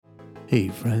Hey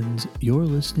friends, you're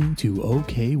listening to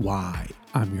OKY.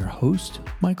 I'm your host,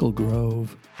 Michael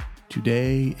Grove.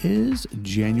 Today is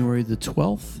January the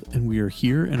 12th, and we are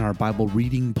here in our Bible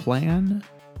reading plan.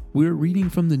 We're reading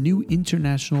from the New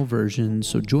International Version,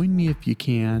 so join me if you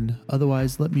can.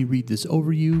 Otherwise, let me read this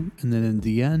over you, and then in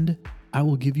the end, I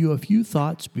will give you a few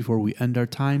thoughts before we end our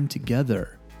time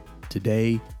together.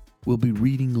 Today, we'll be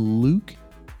reading Luke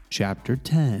chapter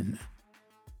 10.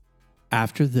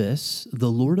 After this,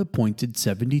 the Lord appointed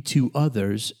 72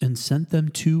 others and sent them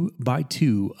 2 by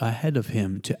 2 ahead of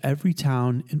him to every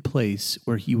town and place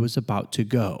where he was about to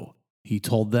go. He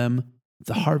told them,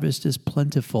 "The harvest is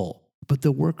plentiful, but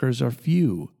the workers are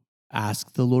few.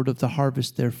 Ask the Lord of the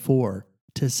harvest, therefore,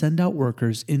 to send out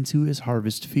workers into his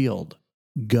harvest field.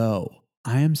 Go,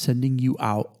 I am sending you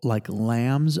out like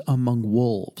lambs among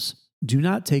wolves. Do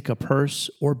not take a purse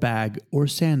or bag or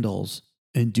sandals,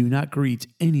 and do not greet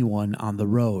anyone on the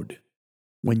road.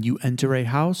 When you enter a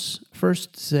house,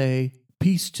 first say,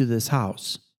 'Peace to this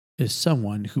house.' If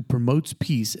someone who promotes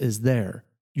peace is there,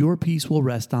 your peace will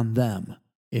rest on them.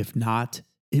 If not,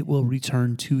 it will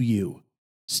return to you.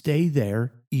 Stay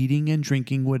there, eating and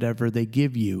drinking whatever they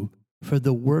give you, for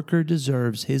the worker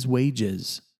deserves his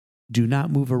wages. Do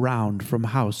not move around from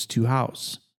house to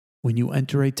house. When you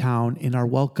enter a town and are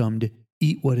welcomed,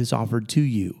 eat what is offered to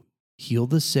you. Heal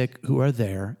the sick who are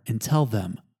there and tell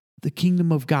them, 'The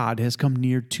kingdom of God has come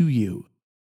near to you.'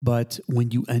 But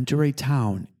when you enter a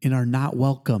town and are not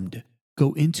welcomed,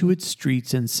 go into its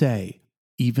streets and say,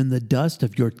 'Even the dust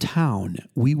of your town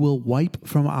we will wipe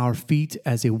from our feet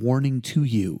as a warning to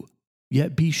you.'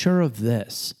 Yet be sure of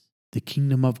this, the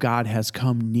kingdom of God has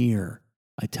come near.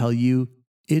 I tell you,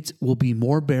 it will be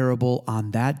more bearable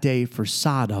on that day for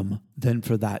Sodom than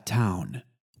for that town.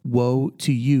 Woe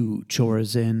to you,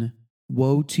 Chorazin!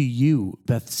 Woe to you,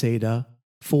 Bethsaida!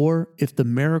 For if the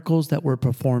miracles that were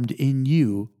performed in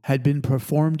you had been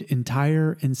performed in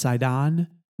Tyre and Sidon,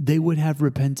 they would have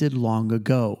repented long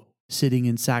ago, sitting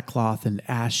in sackcloth and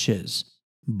ashes.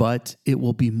 But it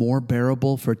will be more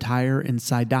bearable for Tyre and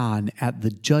Sidon at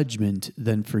the judgment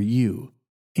than for you.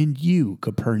 And you,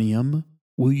 Capernaum,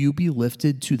 will you be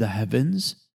lifted to the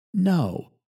heavens?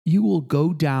 No, you will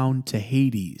go down to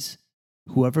Hades.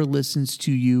 Whoever listens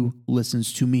to you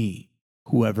listens to me.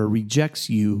 Whoever rejects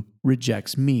you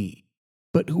rejects me.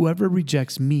 But whoever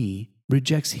rejects me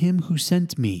rejects him who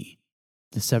sent me."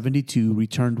 The 72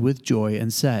 returned with joy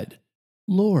and said,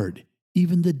 "Lord,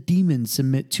 even the demons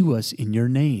submit to us in your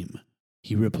name."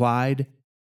 He replied,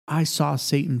 "I saw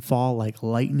Satan fall like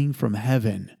lightning from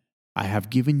heaven. I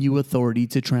have given you authority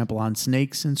to trample on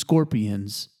snakes and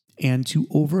scorpions, and to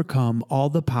overcome all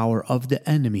the power of the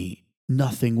enemy.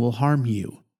 Nothing will harm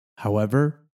you.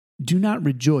 However, do not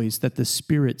rejoice that the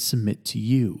spirits submit to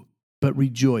you, but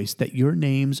rejoice that your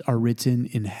names are written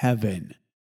in heaven."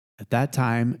 At that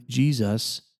time,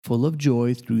 Jesus, full of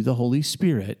joy through the Holy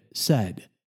Spirit, said,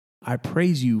 "I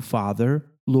praise you,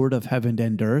 Father, Lord of heaven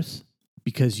and earth,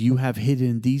 because you have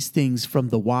hidden these things from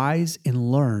the wise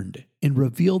and learned, and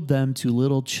revealed them to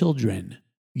little children.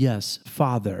 Yes,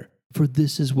 Father, for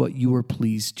this is what you were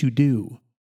pleased to do.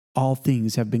 All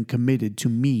things have been committed to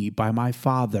me by my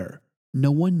Father. No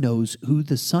one knows who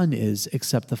the Son is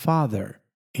except the Father,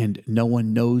 and no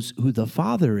one knows who the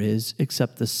Father is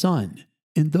except the Son,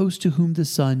 and those to whom the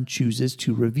Son chooses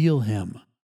to reveal him."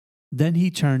 Then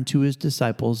he turned to his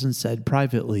disciples and said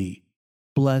privately,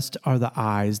 "Blessed are the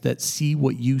eyes that see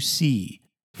what you see.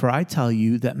 For I tell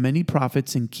you that many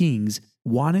prophets and kings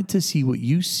wanted to see what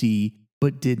you see,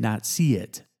 but did not see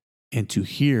it, and to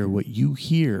hear what you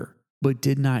hear, but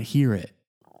did not hear it."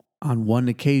 On one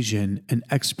occasion, an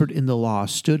expert in the law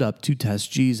stood up to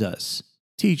test Jesus.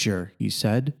 "Teacher," he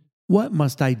said, "what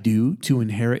must I do to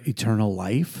inherit eternal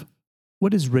life?"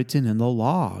 "What is written in the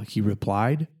law?" he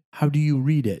replied. "How do you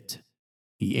read it?"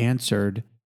 He answered,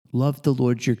 "Love the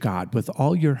Lord your God with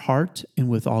all your heart and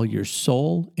with all your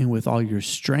soul and with all your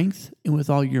strength and with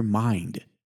all your mind,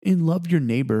 and love your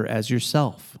neighbor as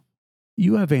yourself."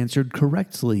 "You have answered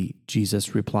correctly,"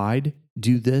 Jesus replied.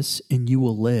 "Do this and you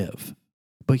will live."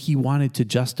 But he wanted to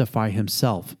justify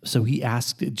himself, so he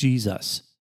asked Jesus,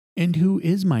 "And who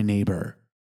is my neighbor?"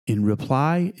 In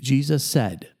reply, Jesus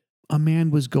said, "A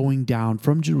man was going down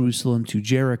from Jerusalem to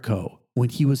Jericho when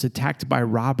he was attacked by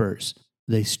robbers.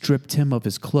 They stripped him of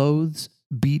his clothes,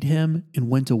 beat him, and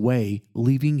went away,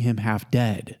 leaving him half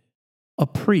dead. A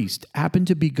priest happened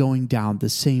to be going down the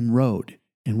same road,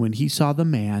 and when he saw the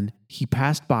man, he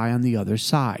passed by on the other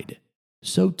side.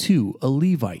 So too a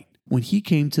Levite, when he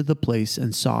came to the place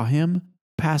and saw him,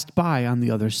 passed by on the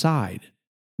other side.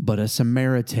 But a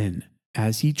Samaritan,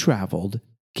 as he traveled,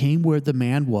 came where the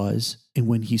man was, and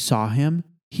when he saw him,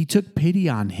 He took pity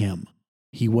on him.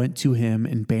 He went to him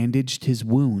and bandaged his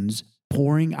wounds,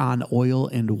 pouring on oil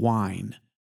and wine.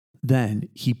 Then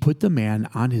he put the man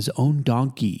on his own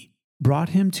donkey, brought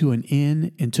him to an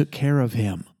inn, and took care of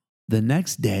him. The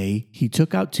next day he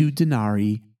took out 2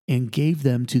 denarii and gave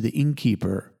them to the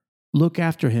innkeeper. "Look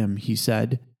after him," he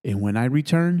said, "and when I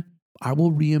return, I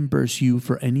will reimburse you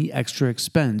for any extra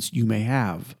expense you may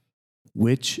have."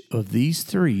 Which of these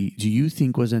 3 do you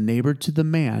think was a neighbor to the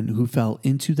man who fell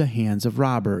into the hands of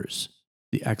robbers?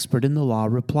 The expert in the law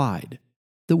replied,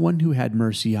 "The one who had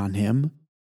mercy on him."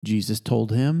 Jesus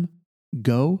told him,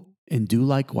 "Go and do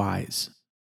likewise."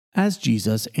 As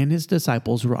Jesus and his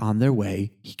disciples were on their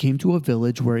way, he came to a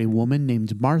village where a woman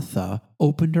named Martha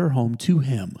opened her home to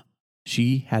him.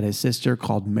 She had a sister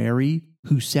called Mary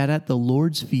who sat at the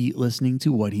Lord's feet listening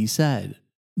to what he said.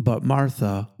 But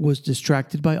Martha was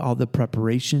distracted by all the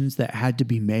preparations that had to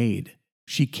be made.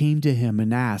 She came to him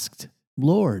and asked,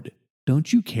 "Lord,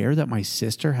 don't you care that my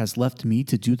sister has left me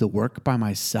to do the work by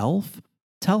myself?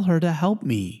 Tell her to help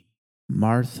me."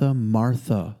 "Martha,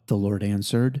 Martha," the Lord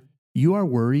answered, "you are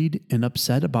worried and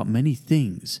upset about many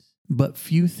things, but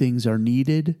few things are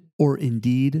needed, or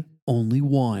indeed only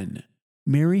one.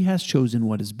 Mary has chosen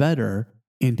what is better,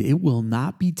 and it will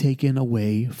not be taken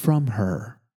away from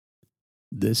her."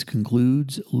 This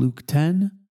concludes Luke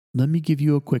 10. Let me give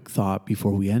you a quick thought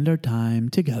before we end our time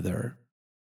together.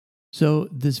 So,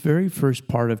 this very first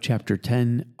part of chapter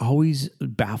 10 always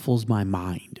baffles my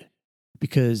mind.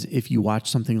 Because if you watch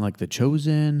something like The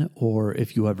Chosen, or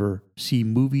if you ever see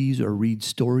movies or read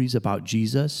stories about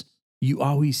Jesus, you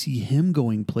always see him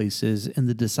going places and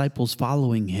the disciples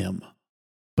following him.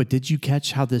 But did you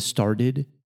catch how this started?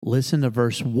 Listen to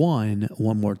verse 1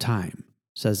 one more time.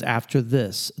 It says, "After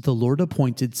this, the Lord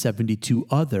appointed 72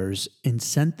 others and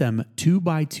sent them 2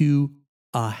 by 2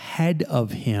 ahead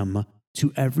of him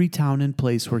to every town and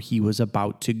place where he was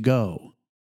about to go."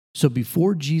 So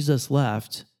before Jesus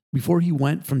left, before he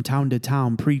went from town to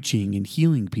town preaching and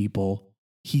healing people,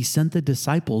 he sent the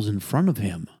disciples in front of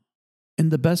him.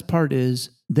 And the best part is,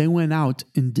 they went out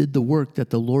and did the work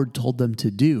that the Lord told them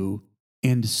to do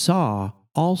and saw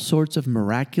all sorts of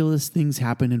miraculous things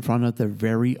happen in front of their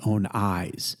very own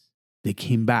eyes. They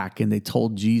came back and they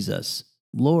told Jesus,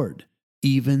 "Lord,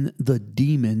 even the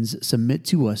demons submit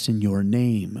to us in your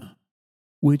name."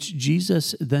 Which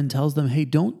Jesus then tells them, "Hey,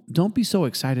 don't be so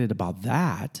excited about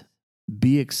that.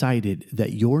 Be excited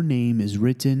that your name is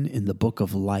written in the book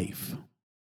of life."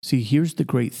 See, here's the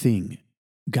great thing.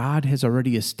 God has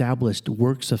already established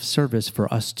works of service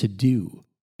for us to do.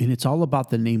 And it's all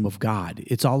about the name of God.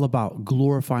 It's all about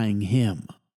glorifying him.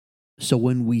 So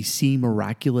when we see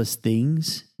miraculous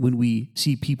things, when we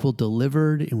see people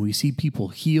delivered and we see people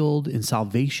healed and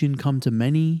salvation come to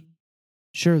many,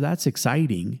 sure, that's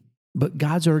exciting, but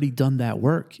God's already done that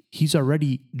work. He's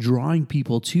already drawing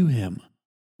people to him.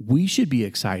 We should be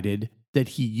excited that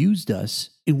he used us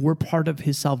and we're part of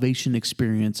his salvation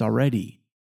experience already.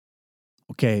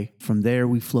 Okay, from there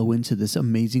we flow into this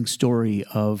amazing story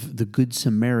of the Good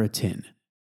Samaritan.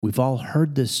 We've all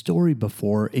heard this story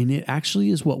before, and it actually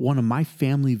is what one of my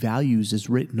family values is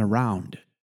written around.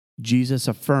 Jesus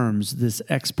affirms, this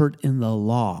expert in the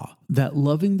law, that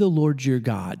loving the Lord your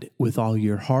God with all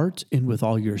your heart and with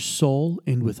all your soul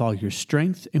and with all your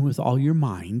strength and with all your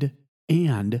mind,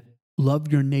 and love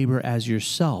your neighbor as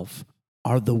yourself,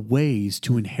 are the ways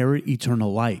to inherit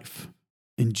eternal life.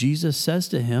 And Jesus says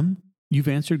to him, "You've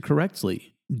answered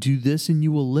correctly. Do this and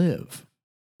you will live."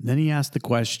 Then he asks the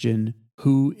question,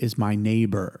 "Who is my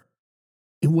neighbor?"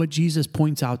 And what Jesus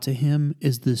points out to him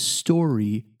is the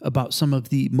story about some of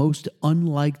the most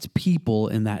unliked people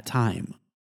in that time.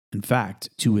 In fact,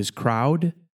 to his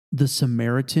crowd, the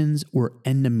Samaritans were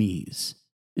enemies.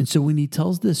 And so when he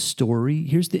tells this story,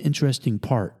 here's the interesting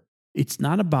part. It's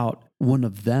not about one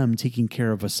of them taking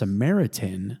care of a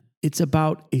Samaritan. It's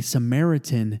about a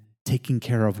Samaritan taking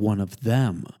care of one of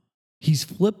them. He's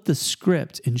flipped the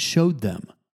script and showed them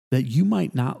that you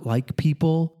might not like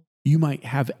people, you might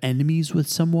have enemies with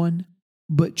someone,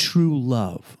 but true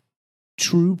love,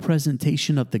 true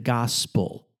presentation of the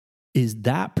gospel is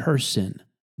that person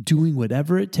doing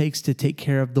whatever it takes to take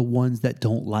care of the ones that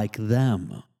don't like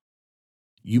them.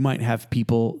 You might have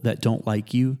people that don't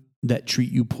like you, that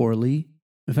treat you poorly.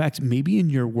 In fact, maybe in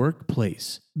your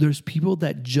workplace, there's people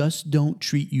that just don't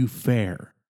treat you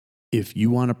fair. If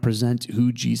you want to present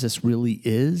who Jesus really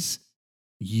is,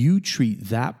 you treat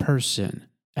that person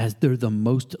as they're the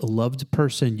most loved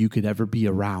person you could ever be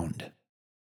around.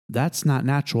 That's not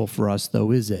natural for us,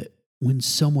 though, is it? When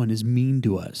someone is mean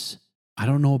to us, I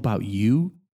don't know about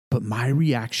you, but my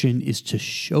reaction is to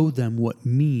show them what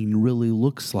mean really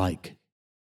looks like.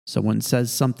 Someone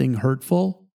says something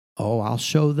hurtful, oh, I'll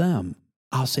show them.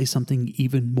 I'll say something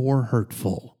even more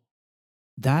hurtful.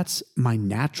 That's my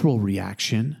natural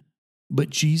reaction. But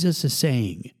Jesus is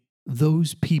saying,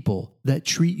 those people that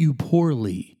treat you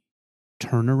poorly,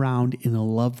 turn around and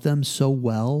love them so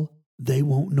well, they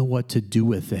won't know what to do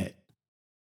with it.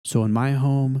 So in my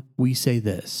home, we say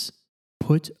this: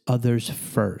 put others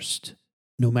first.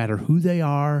 No matter who they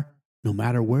are, no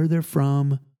matter where they're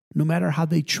from, no matter how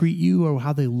they treat you or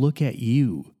how they look at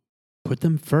you, put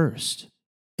them first.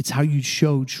 It's how you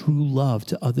show true love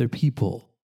to other people.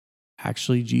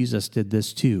 Actually, Jesus did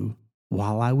this too.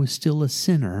 While I was still a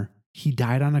sinner, he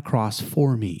died on a cross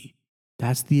for me.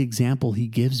 That's the example he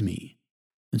gives me.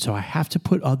 And so I have to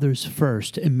put others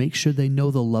first and make sure they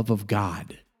know the love of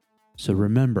God. So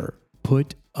remember,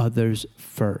 put others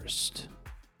first.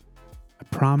 I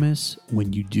promise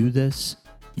when you do this,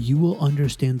 you will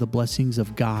understand the blessings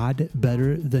of God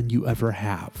better than you ever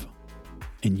have.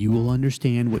 And you will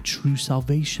understand what true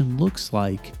salvation looks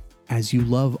like as you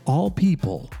love all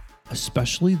people,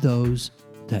 especially those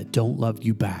that don't love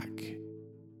you back.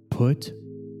 Put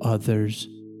others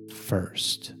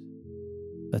first.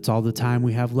 That's all the time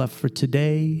we have left for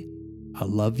today. I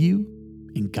love you,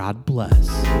 and God bless.